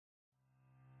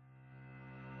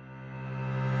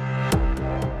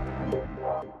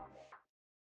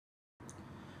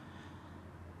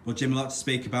Well, Jim, a lot to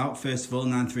speak about. First of all,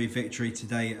 9-3 victory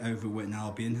today over Witton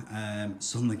Albion.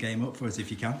 Sum the game up for us if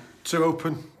you can. Two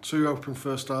open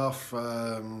first half,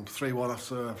 3-1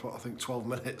 after I think 12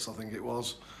 minutes. I think it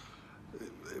was.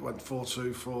 It went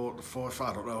 4-2, 4-5.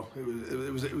 I don't know.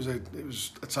 It was a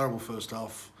terrible first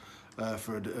half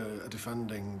for a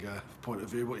defending point of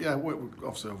view. But yeah, we're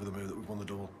obviously over the moon that we've won the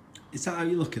double. Is that how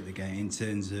you look at the game in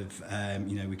terms of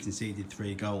we conceded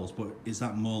 3 goals, but is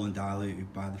that more than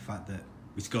diluted by the fact that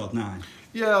we scored 9?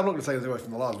 Yeah, I'm not going to take anything away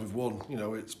from the lads. We've won,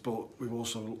 but we've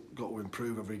also got to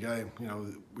improve every game.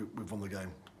 We've won the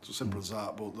game. It's as simple as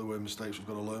that. But there were mistakes we've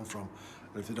got to learn from,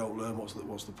 and if they don't learn,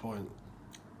 what's the point?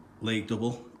 League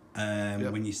double.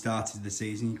 Yep. When you started the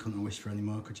season, you couldn't wish for any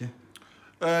more, could you?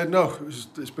 No,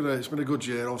 it's been a good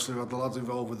year. Obviously, we've had the lads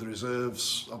involved with the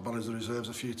reserves. I've managed the reserves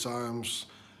a few times.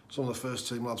 Some of the first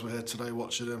team lads were here today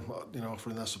watching them,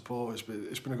 offering their support.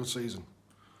 It's been a good season.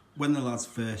 When the lads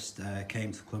first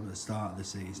came to the club at the start of the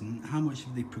season, how much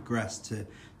have they progressed to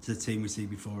the team we see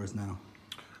before us now?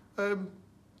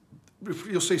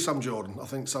 You'll see Sam Jordan. I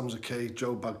think Sam's a key.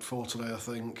 Joe bagged 4 today, I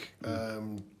think.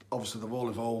 Obviously, they've all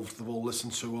evolved. They've all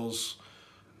listened to us.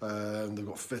 They've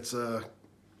got fitter.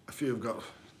 A few have got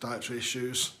dietary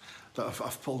issues that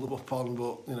I've pulled them up on,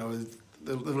 but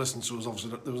they've listened to us.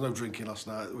 Obviously, there was no drinking last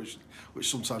night, which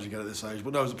sometimes you get at this age.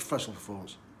 But no, it was a professional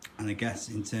performance. And I guess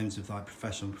in terms of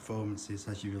professional performances,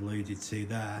 as you alluded to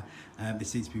there, they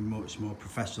seem to be much more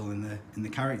professional in the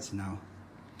character now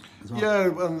as well.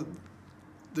 Yeah, and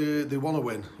they want to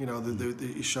win.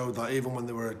 They showed that even when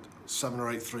they were 7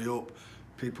 or 8-3 up,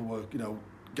 people were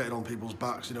getting on people's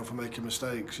backs for making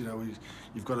mistakes.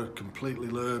 You've got to completely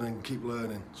learn and keep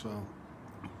learning. So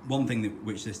one thing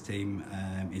which this team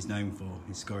is known for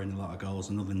is scoring a lot of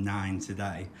goals. Another 9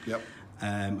 today. Yep.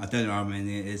 I don't know how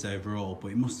many it is overall, but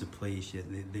it must have pleased you,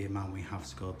 the amount we have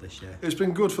scored this year. It's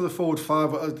been good for the forward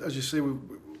 5, but as you see,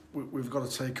 we've got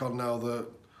to take on now that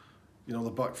the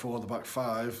back 4, the back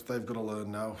 5, they've got to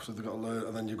learn now. So they've got to learn,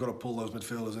 and then you've got to pull those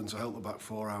midfielders in to help the back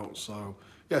 4 out. So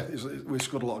yeah, we've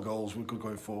scored a lot of goals. We're good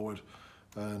going forward,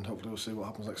 and hopefully we'll see what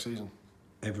happens next season.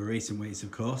 Over recent weeks, of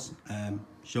course,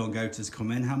 Sean Goater's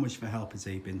come in. How much of a help has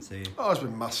he been to you? Oh, it's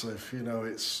been massive.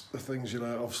 It's the things,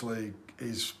 obviously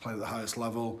he's played at the highest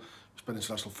level. He's played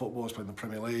international football, he's played in the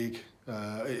Premier League.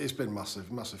 It's been massive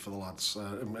for the lads,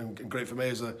 and great for me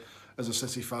as a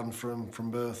City fan from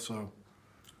birth. So,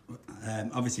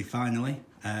 obviously, finally,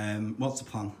 what's the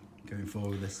plan going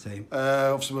forward with this team?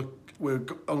 Obviously, we're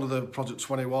under the Project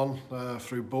 21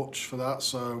 through Butch for that.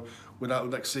 So we're now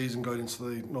next season going into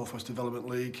the North West Development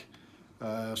League.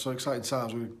 So exciting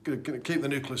times. We're going to keep the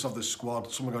nucleus of this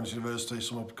squad. Some are going to university,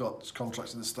 some have got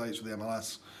contracts in the States with the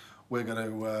MLS. We're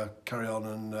going to carry on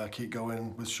and keep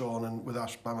going with Sean and with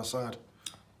Ash by my side.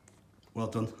 Well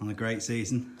done on a great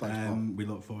season. Thanks, Bob. We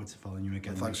look forward to following you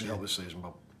again. And thanks for your help this season,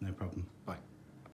 Bob. No problem. Bye.